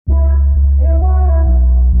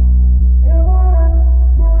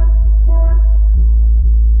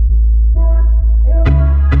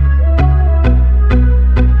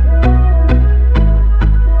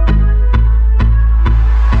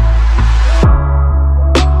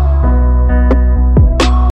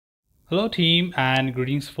Hello team and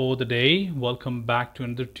greetings for the day. Welcome back to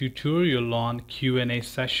another tutorial on Q&A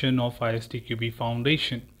session of ISTQB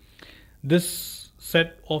Foundation. This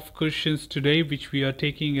set of questions today which we are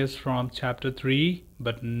taking is from chapter 3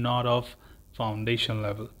 but not of foundation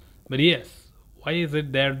level. But yes, why is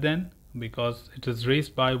it there then? Because it is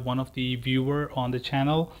raised by one of the viewer on the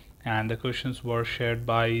channel and the questions were shared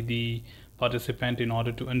by the participant in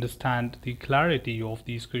order to understand the clarity of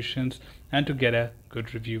these questions and to get a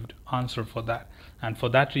good reviewed answer for that. And for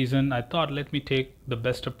that reason, I thought let me take the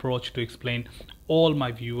best approach to explain all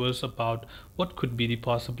my viewers about what could be the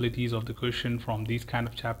possibilities of the question from these kind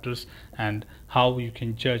of chapters and how you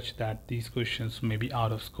can judge that these questions may be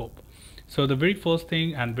out of scope. So the very first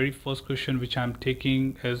thing and very first question which I'm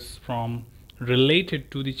taking is from related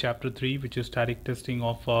to the chapter 3, which is static testing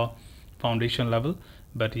of foundation level.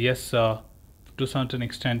 But yes, to a certain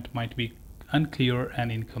extent might be unclear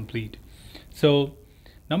and incomplete. So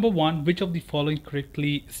number one, which of the following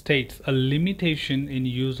correctly states a limitation in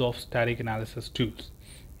use of static analysis tools?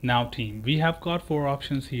 Now team, we have got 4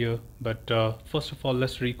 options here, but first of all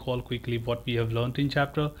let's recall quickly what we have learned in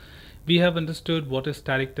chapter. We have understood what is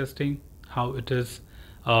static testing, how it is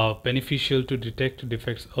beneficial to detect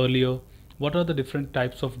defects earlier, what are the different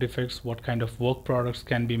types of defects, what kind of work products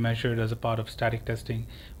can be measured as a part of static testing.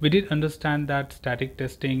 We did understand that static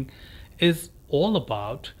testing is all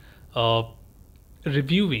about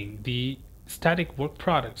reviewing the static work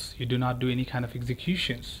products. You do not do any kind of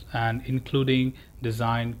executions, and including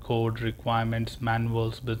design, code, requirements,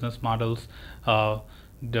 manuals, business models,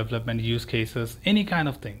 development use cases, any kind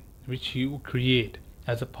of thing which you create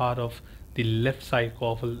as a part of the left side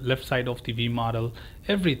of the V model.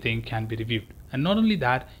 Everything can be reviewed. And not only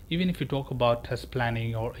that, even if you talk about test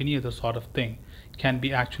planning or any other sort of thing can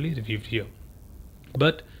be actually reviewed here,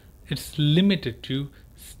 but it's limited to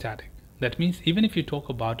static. That means even if you talk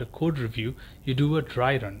about a code review, you do a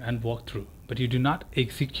dry run and walk through, but you do not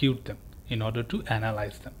execute them in order to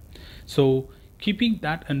analyze them. So keeping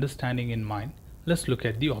that understanding in mind, let's look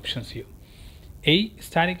at the options here. A,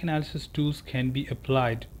 static analysis tools can be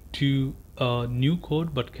applied to new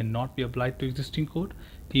code but cannot be applied to existing code.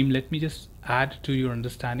 Team, let me just add to your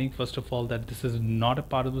understanding first of all that this is not a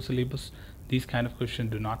part of the syllabus. These kind of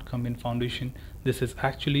questions do not come in foundation. This is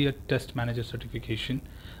actually a test manager certification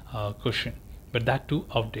question, but that too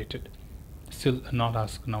outdated, still not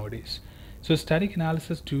asked nowadays. So static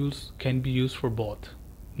analysis tools can be used for both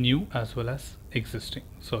new as well as existing,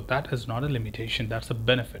 so that is not a limitation, that's a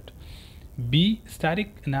benefit. B,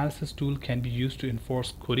 static analysis tool can be used to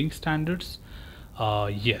enforce coding standards.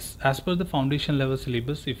 Yes, as per the foundation level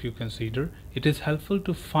syllabus, if you consider, it is helpful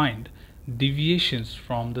to find deviations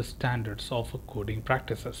from the standards of coding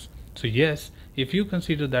practices. So yes, if you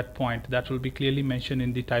consider that point, that will be clearly mentioned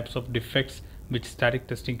in the types of defects which static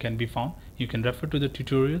testing can be found. You can refer to the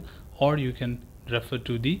tutorial or you can refer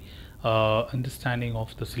to the understanding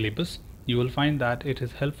of the syllabus. You will find that it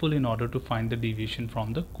is helpful in order to find the deviation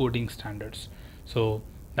from the coding standards. So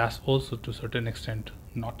that's also to a certain extent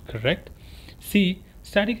not correct. C,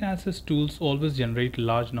 static analysis tools always generate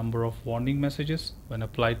large number of warning messages when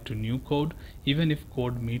applied to new code, even if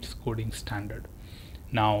code meets coding standard.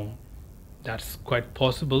 Now that's quite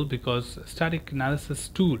possible because static analysis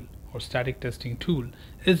tool or static testing tool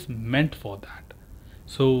is meant for that.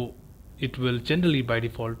 So it will generally by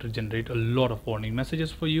default generate a lot of warning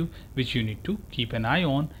messages for you, which you need to keep an eye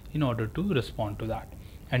on in order to respond to that.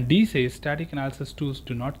 And D says static analysis tools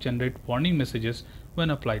do not generate warning messages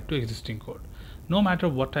when applied to existing code. No matter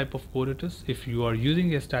what type of code it is, if you are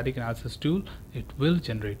using a static analysis tool, it will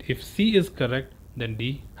generate. If C is correct, then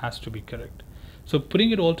D has to be correct. So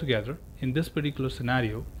putting it all together in this particular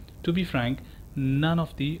scenario, to be frank, none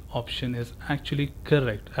of the option is actually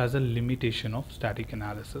correct as a limitation of static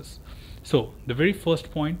analysis. So the very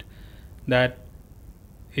first point, that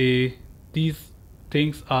these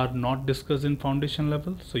things are not discussed in foundation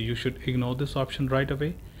level, so you should ignore this option right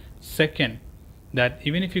away. Second, that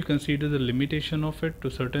even if you consider the limitation of it to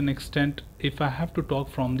a certain extent, if I have to talk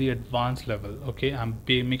from the advanced level, okay, I'm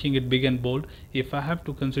making it big and bold, if I have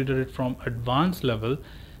to consider it from advanced level,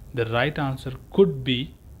 the right answer could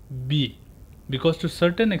be B, because to a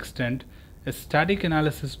certain extent static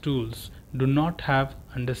analysis tools do not have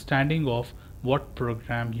understanding of what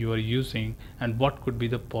program you are using and what could be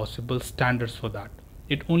the possible standards for that.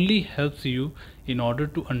 It only helps you in order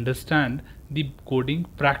to understand the coding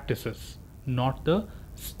practices, not the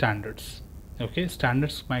standards. Okay,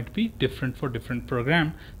 standards might be different for different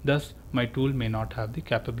program, thus my tool may not have the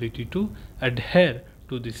capability to adhere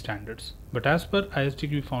to the standards. But as per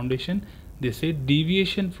ISTQB Foundation, they say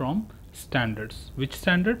deviation from standards. Which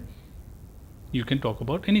standard? you can talk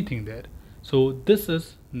about anything there. So this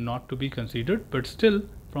is not to be considered, but still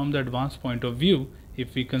from the advanced point of view,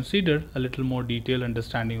 if we consider a little more detailed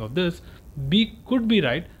understanding of this, B could be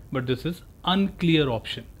right, but this is unclear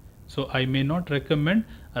option. So I may not recommend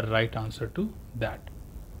a right answer to that.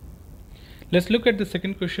 Let's look at the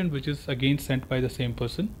second question, which is again sent by the same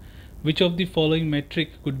person. Which of the following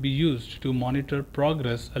metric could be used to monitor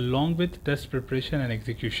progress along with test preparation and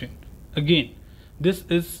execution? Again, this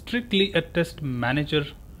is strictly a test manager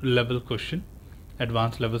level question,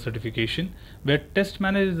 advanced level certification, where test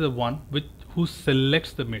manager is the one who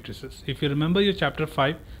selects the matrices. If you remember your chapter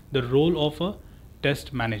 5, the role of a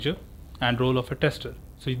test manager and role of a tester.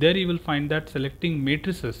 So there you will find that selecting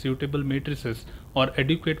matrices, suitable matrices or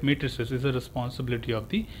adequate matrices is a responsibility of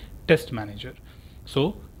the test manager.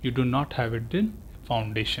 So you do not have it in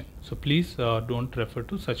foundation. So please don't refer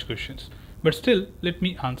to such questions. But still, let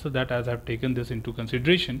me answer that as I have taken this into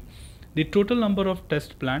consideration. The total number of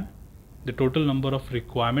tests planned, the total number of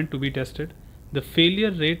requirement to be tested, the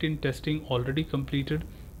failure rate in testing already completed,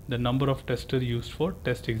 the number of testers used for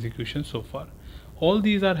test execution so far. All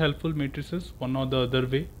these are helpful matrices, one or the other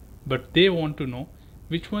way, but they want to know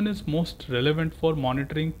which one is most relevant for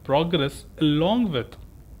monitoring progress along with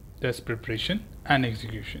test preparation and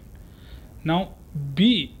execution. Now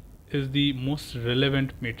B is the most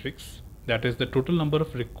relevant matrix, that is the total number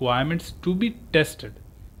of requirements to be tested.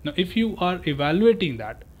 Now if you are evaluating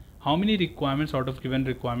that, how many requirements out of given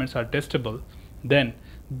requirements are testable, then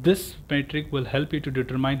this metric will help you to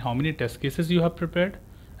determine how many test cases you have prepared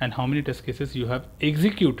and how many test cases you have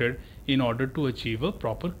executed in order to achieve a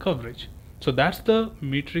proper coverage. So that's the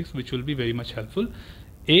matrix which will be very much helpful.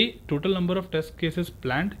 A, total number of test cases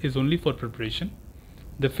planned is only for preparation.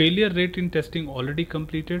 The failure rate in testing already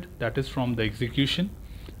completed, that is from the execution.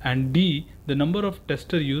 And D, the number of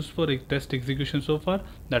testers used for test execution so far,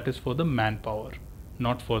 that is for the manpower,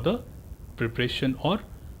 not for the preparation or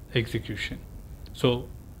execution. So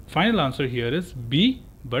final answer here is B,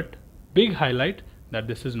 but big highlight that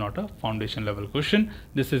this is not a foundation level question.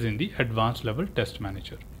 This is in the advanced level test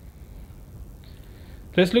manager.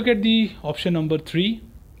 Let's look at the option number 3.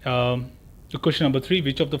 The question number 3,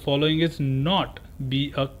 which of the following is not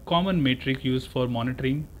be a common metric used for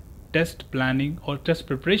monitoring test planning or test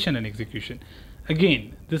preparation and execution?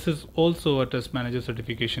 Again, this is also a test manager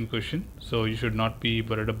certification question, so you should not be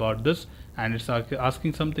worried about this, and it's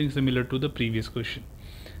asking something similar to the previous question.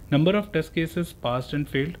 Number of test cases passed and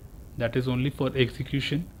failed, that is only for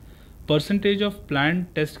execution. Percentage of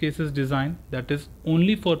planned test cases design, that is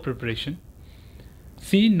only for preparation.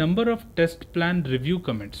 C, number of test plan review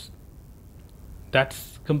commits,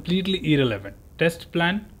 that's completely irrelevant. Test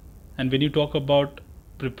plan, and when you talk about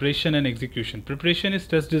preparation and execution, preparation is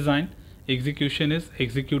test design, execution is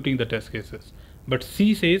executing the test cases. But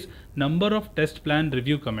C says number of test plan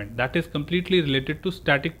review commit, that is completely related to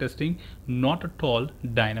static testing, not at all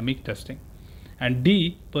dynamic testing. And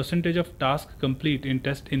D, percentage of tasks complete in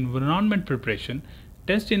test environment preparation.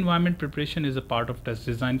 Test environment preparation is a part of test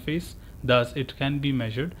design phase, thus it can be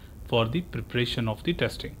measured for the preparation of the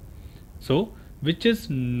testing. So which is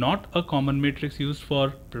not a common matrix used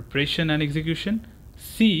for preparation and execution?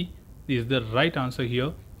 C is the right answer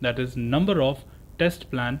here, that is number of test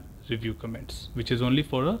plan review commits, which is only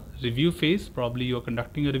for a review phase. Probably you are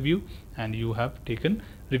conducting a review and you have taken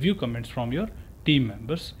review comments from your team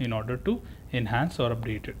members in order to enhance or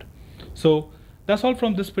update it. So that's all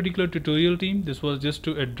from this particular tutorial team. This was just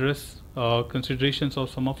to address considerations of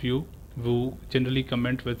some of you who generally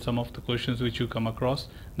comment with some of the questions which you come across.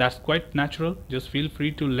 That's quite natural. Just feel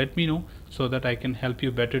free to let me know so that I can help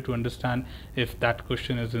you better to understand if that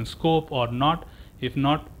question is in scope or not. If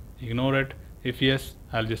not, ignore it. If yes,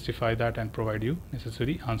 I'll justify that and provide you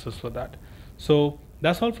necessary answers for that. So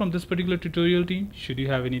that's all from this particular tutorial team. Should you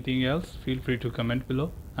have anything else, feel free to comment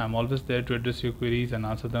below. I'm always there to address your queries and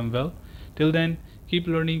answer them well. Till then, keep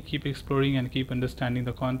learning, keep exploring, and keep understanding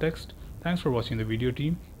the context. Thanks for watching the video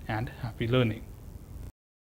team, and happy learning.